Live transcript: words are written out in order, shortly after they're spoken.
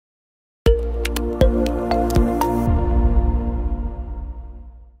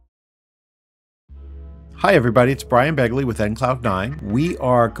Hi everybody, it's Brian Begley with enCloud9. We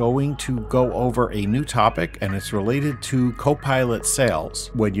are going to go over a new topic and it's related to Copilot sales.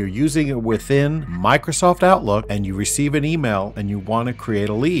 When you're using it within Microsoft Outlook and you receive an email and you want to create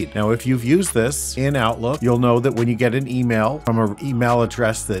a lead. Now, if you've used this in Outlook, you'll know that when you get an email from an email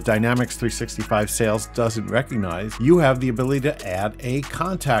address that Dynamics 365 Sales doesn't recognize, you have the ability to add a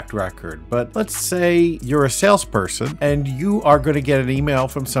contact record. But let's say you're a salesperson and you are going to get an email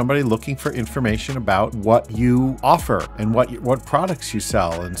from somebody looking for information about what you offer and what products you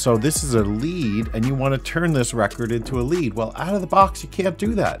sell. And so this is a lead and you want to turn this record into a lead. Well, out of the box, you can't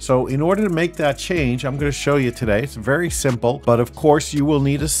do that. So in order to make that change, I'm going to show you today. It's very simple, but of course you will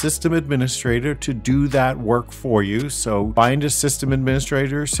need a system administrator to do that work for you. So find a system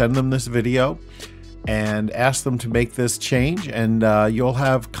administrator, send them this video, and ask them to make this change, and you'll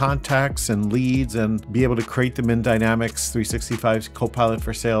have contacts and leads and be able to create them in Dynamics 365 Copilot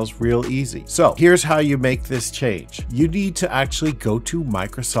for Sales real easy. So here's how you make this change. You need to actually go to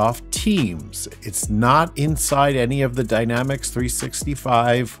Microsoft Teams. It's not inside any of the Dynamics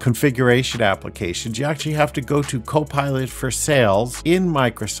 365 configuration applications. You actually have to go to Copilot for Sales in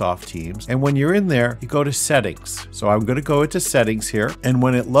Microsoft Teams. And when you're in there, you go to Settings. So I'm going to go into Settings here. And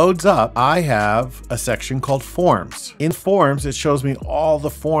when it loads up, I have a section called Forms. In Forms, it shows me all the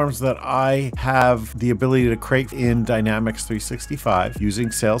forms that I have the ability to create in Dynamics 365 using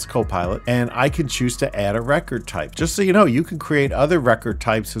Sales Copilot, and I can choose to add a record type. Just so you know, you can create other record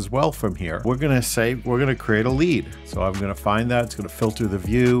types as well from here. We're going to say we're going to create a lead. So I'm going to find that. It's going to filter the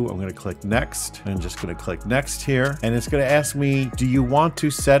view. I'm going to click Next. I'm just going to click Next here, and it's going to ask me, do you want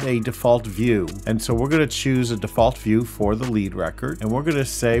to set a default view? And so we're going to choose a default view for the lead record, and we're going to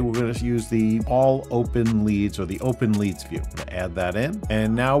say we're going to use the all open leads or the open leads view. I'm going to add that in.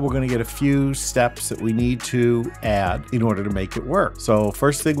 And now we're going to get a few steps that we need to add in order to make it work. So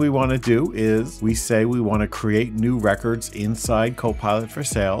first thing we want to do is we say we want to create new records inside Copilot for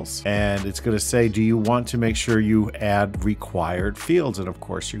Sales. And it's going to say, do you want to make sure you add required fields? And of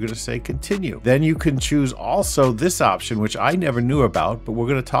course, you're going to say continue. Then you can choose also this option, which I never knew about, but we're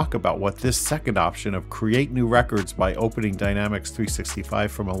going to talk about what this second option of create new records by opening Dynamics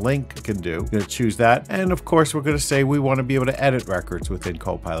 365 from a link can do. I'm going to choose that. And of course, we're going to say we want to be able to edit records within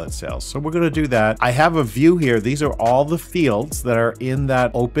Copilot Sales. So we're going to do that. I have a view here. These are all the fields that are in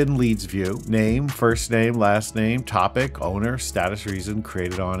that open leads view: name, first name, last name, topic, owner, status, reason,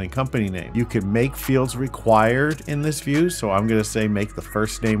 created on, and company name. You can make fields required in this view. So I'm going to say make the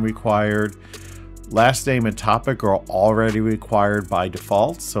first name required. Last name and topic are already required by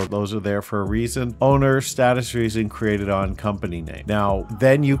default, so those are there for a reason. Owner, status, reason, created on, company name. Now,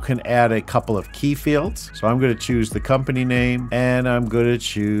 then you can add a couple of key fields. So I'm going to choose the company name, and I'm going to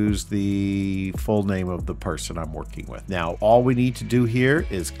choose the full name of the person I'm working with. Now, all we need to do here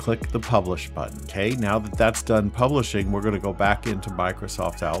is click the Publish button. Okay, now that that's done publishing, we're going to go back into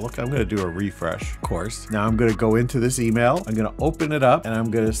Microsoft Outlook. I'm going to do a refresh, of course. Now I'm going to go into this email. I'm going to open it up, and I'm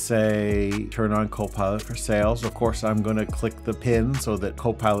going to say, turn on Copilot for Sales. Of course, I'm going to click the pin so that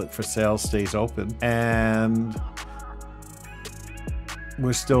Copilot for Sales stays open. And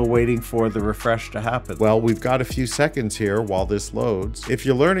we're still waiting for the refresh to happen. Well, we've got a few seconds here while this loads. If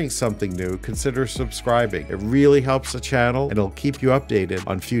you're learning something new, consider subscribing. It really helps the channel and it'll keep you updated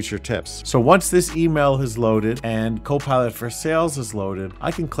on future tips. So once this email has loaded and Copilot for Sales is loaded,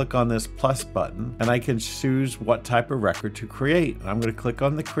 I can click on this plus button and I can choose what type of record to create. And I'm going to click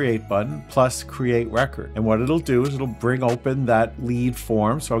on the create button plus create record. And what it'll do is it'll bring open that lead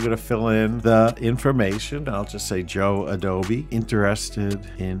form. So I'm going to fill in the information. I'll just say Joe Adobe, interested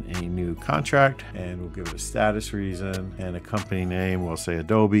in a new contract, and we'll give it a status reason and a company name. We'll say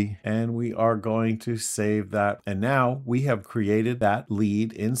Adobe, and we are going to save that. And now we have created that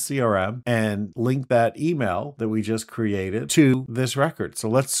lead in CRM and linked that email that we just created to this record. So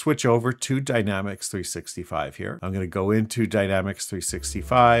let's switch over to Dynamics 365 here. I'm going to go into Dynamics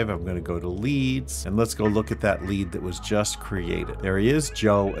 365. I'm going to go to leads, and let's go look at that lead that was just created. There he is,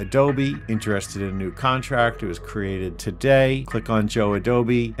 Joe Adobe, interested in a new contract. It was created today. Click on Joe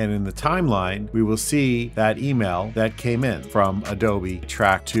Adobe, and in the timeline we will see that email that came in from Adobe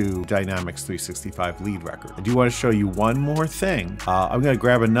tracked to Dynamics 365 lead record. I do want to show you one more thing. I'm going to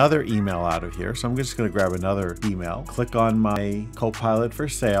grab another email out of here. So I'm just going to grab another email, click on my Copilot for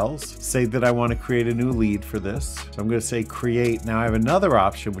Sales, say that I want to create a new lead for this. So I'm going to say create. Now I have another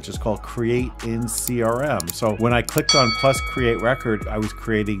option which is called create in CRM. So when I clicked on plus create record, I was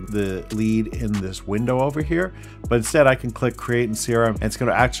creating the lead in this window over here, but instead I can click create in CRM CRM, and it's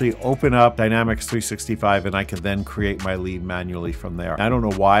going to actually open up Dynamics 365, and I can then create my lead manually from there. I don't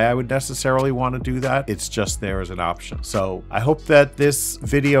know why I would necessarily want to do that. It's just there as an option. So I hope that this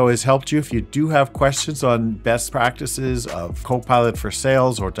video has helped you. If you do have questions on best practices of Copilot for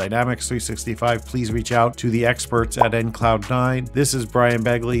Sales or Dynamics 365, please reach out to the experts at enCloud9. This is Brian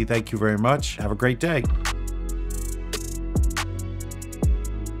Begley. Thank you very much. Have a great day.